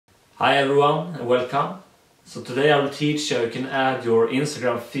Hi everyone and welcome. So today I will teach you how you can add your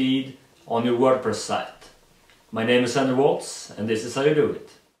Instagram feed on your WordPress site. My name is Waatz and this is how you do it.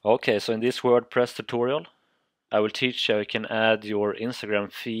 Okay, so in this WordPress tutorial I will teach you how you can add your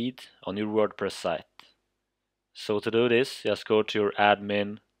Instagram feed on your WordPress site. So to do this, just go to your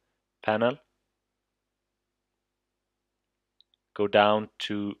admin panel, go down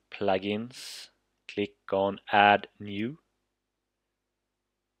to plugins, click on add new.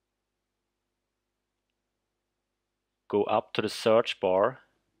 Go up to the search bar,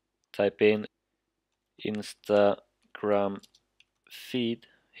 type in Instagram feed,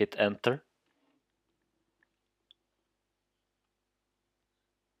 hit enter.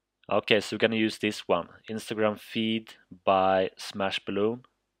 Okay, so we're gonna use this one, Instagram feed by Smash Balloon.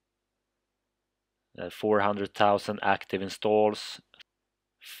 400,000 active installs,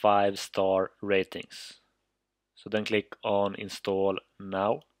 5-star ratings. So then click on install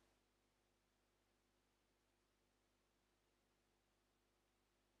now.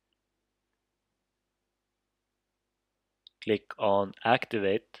 Click on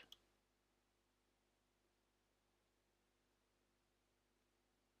activate.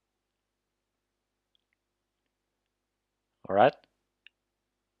 Alright.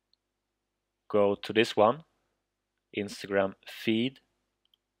 Go to this one, Instagram feed.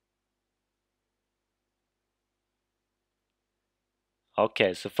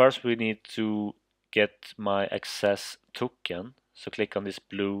 Okay, so first we need to get my access token. So click on this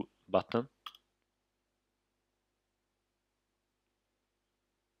blue button.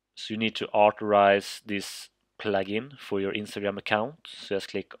 So you need to authorize this plugin for your Instagram account. So just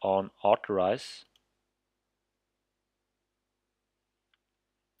click on authorize.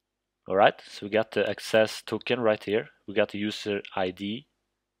 Alright, so we got the access token right here. We got the user ID.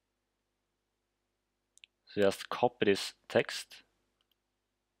 So just copy this text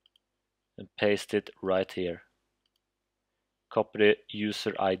and paste it right here. Copy the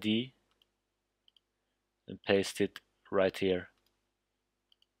user ID and paste it right here.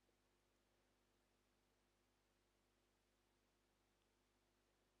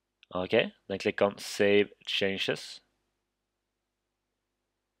 Okay, then click on Save Changes.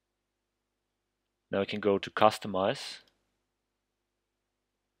 Now we can go to Customize.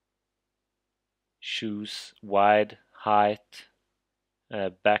 Choose wide, height,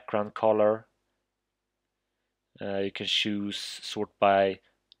 background color. You can choose sort by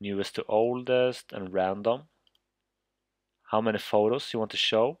newest to oldest and random. How many photos you want to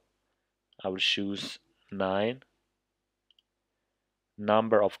show? I will choose 9.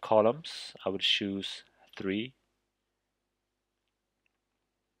 Number of columns, I would choose 3.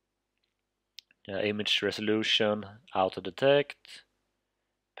 Image resolution, auto detect.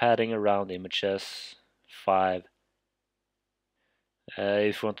 Padding around images, 5.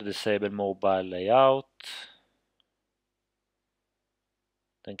 If you want to disable mobile layout,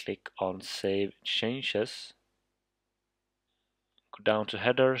 then click on Save Changes. Go down to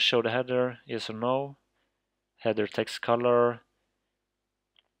header, show the header, yes or no. Header text color.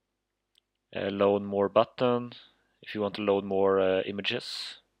 Load more button. If you want to load more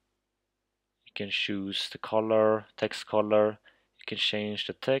images, you can choose the color, text color. You can change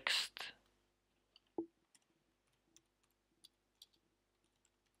the text.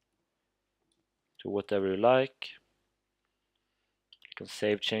 To whatever you like. You can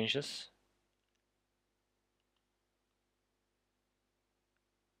save changes.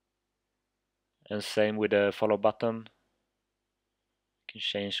 And same with the follow button. You can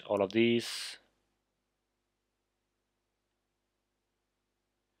change all of these.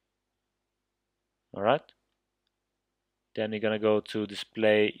 Alright. Then you're gonna go to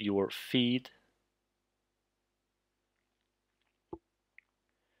display your feed.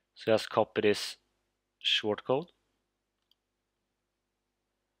 So just copy this shortcode.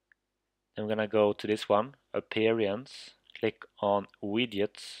 Then I'm gonna go to this one, appearance, click on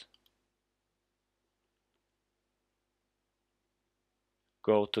widgets.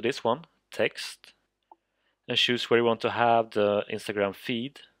 Go to this one, text, and choose where you want to have the Instagram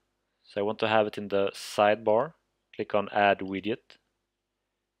feed. So I want to have it in the sidebar. Click on add widget.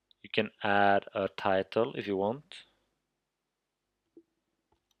 You can add a title if you want.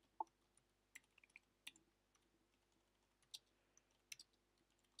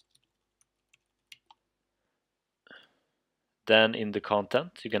 Then in the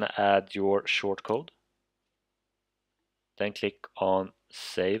content, you're gonna add your shortcode. Then click on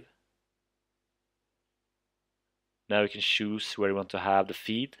save. Now you can choose where you want to have the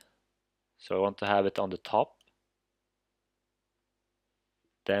feed. So I want to have it on the top.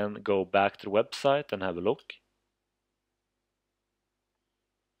 Then go back to the website and have a look.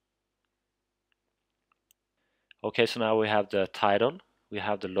 Okay, so now we have the title, we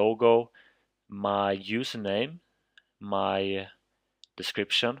have the logo, my username, my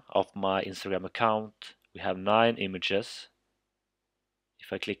description of my Instagram account. We have 9 images.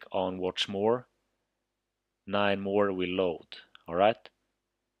 If I click on watch more, 9 more will load. Alright?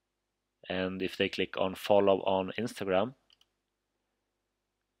 And if they click on follow on Instagram,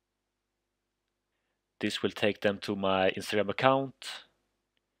 this will take them to my Instagram account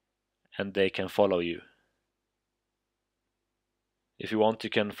and they can follow you. If you want, you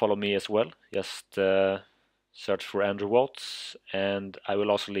can follow me as well. Just search for Andrew Waatz, and I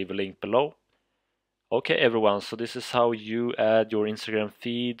will also leave a link below. Okay everyone, so this is how you add your Instagram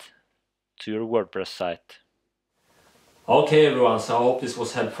feed to your WordPress site. Okay everyone, so I hope this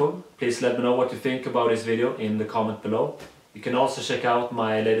was helpful. Please let me know what you think about this video in the comment below. You can also check out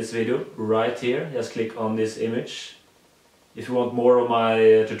my latest video right here. Just click on this image. If you want more of my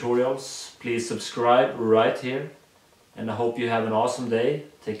tutorials, please subscribe right here. And I hope you have an awesome day.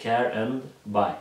 Take care and bye.